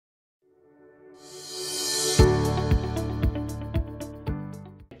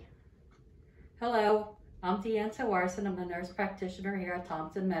I'm Deanne Sawarson. I'm the nurse practitioner here at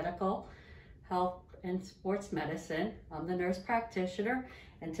Thompson Medical Health and Sports Medicine. I'm the nurse practitioner,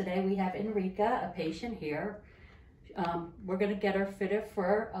 and today we have Enrica, a patient here. We're going to get her fitted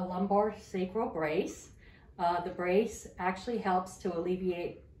for a lumbar sacral brace. The brace actually helps to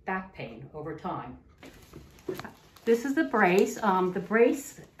alleviate back pain over time. This is the brace. The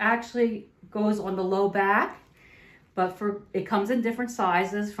brace actually goes on the low back, but it comes in different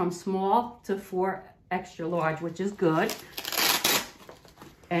sizes from small to 4 extra large, which is good.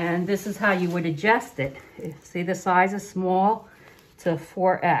 And this is how you would adjust it. See, the size is small to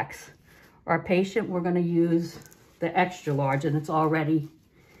 4X. Our patient, we're going to use the extra large, and it's already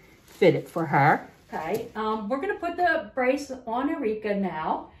fitted for her. Okay, we're going to put the brace on Enrica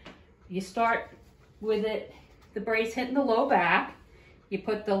now. You start with the brace hitting the low back. You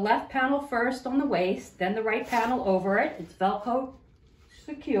put the left panel first on the waist, then the right panel over it. It's Velcro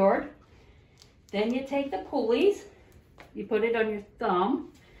secured. Then you take the pulleys, you put it on your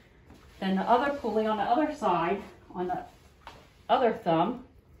thumb, then the other pulley on the other side, on the other thumb,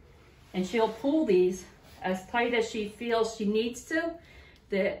 and she'll pull these as tight as she feels she needs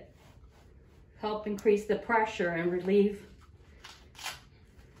to help increase the pressure and relieve.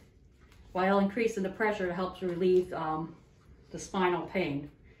 While increasing the pressure, it helps relieve the spinal pain,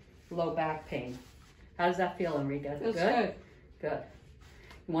 low back pain. How does that feel, Enrica? Feels good. Good.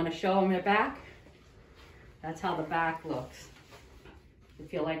 You want to show them the back? That's how the back looks. You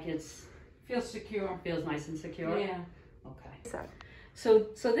feel like Feels secure. Feels nice and secure? Yeah. Okay. So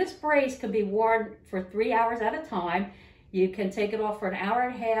this brace can be worn for 3 hours at a time. You can take it off for 1.5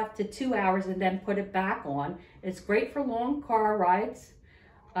 hours to 2 hours and then put it back on. It's great for long car rides.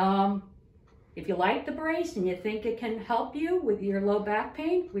 If you like the brace and you think it can help you with your low back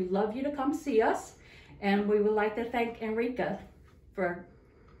pain, we'd love you to come see us. And we would like to thank Enrica for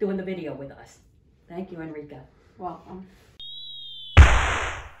doing the video with us. Thank you, Enrica. Welcome.